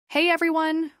Hey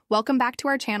everyone, welcome back to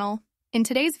our channel. In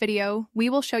today's video, we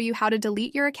will show you how to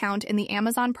delete your account in the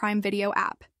Amazon Prime Video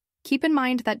app. Keep in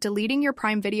mind that deleting your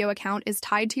Prime Video account is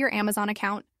tied to your Amazon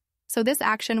account, so this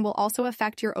action will also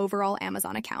affect your overall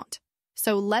Amazon account.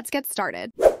 So let's get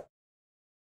started.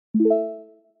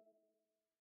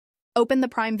 Open the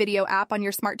Prime Video app on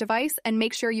your smart device and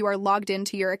make sure you are logged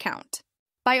into your account.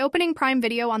 By opening Prime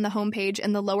Video on the homepage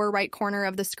in the lower right corner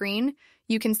of the screen,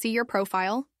 you can see your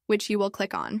profile, which you will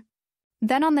click on.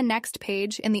 Then on the next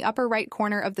page, in the upper right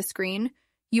corner of the screen,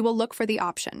 you will look for the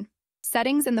option,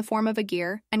 Settings in the form of a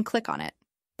gear, and click on it.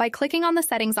 By clicking on the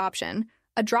Settings option,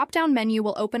 a drop-down menu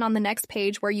will open on the next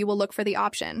page where you will look for the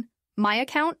option, My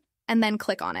Account, and then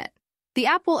click on it. The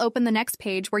app will open the next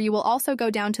page where you will also go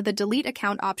down to the Delete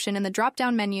Account option in the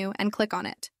drop-down menu and click on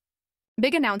it.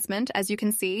 Big announcement, as you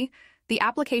can see, the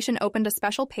application opened a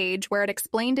special page where it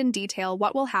explained in detail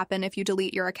what will happen if you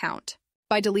delete your account.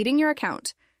 By deleting your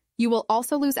account, you will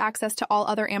also lose access to all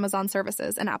other Amazon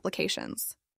services and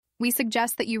applications. We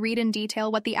suggest that you read in detail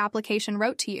what the application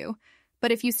wrote to you,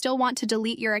 but if you still want to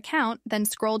delete your account, then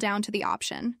scroll down to the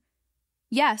option.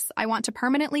 Yes, I want to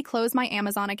permanently close my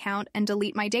Amazon account and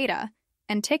delete my data,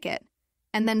 and tick it,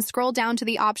 and then scroll down to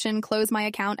the option Close My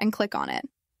Account and click on it.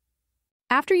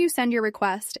 After you send your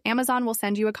request, Amazon will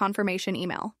send you a confirmation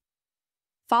email.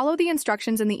 Follow the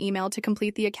instructions in the email to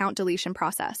complete the account deletion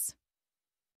process.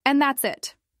 And that's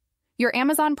it. Your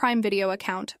Amazon Prime Video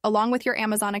account, along with your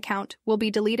Amazon account, will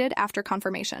be deleted after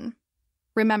confirmation.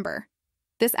 Remember,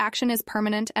 this action is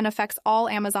permanent and affects all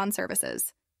Amazon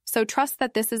services, so trust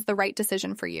that this is the right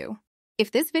decision for you. If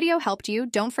this video helped you,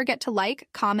 don't forget to like,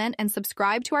 comment, and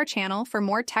subscribe to our channel for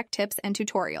more tech tips and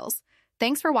tutorials.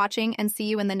 Thanks for watching and see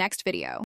you in the next video.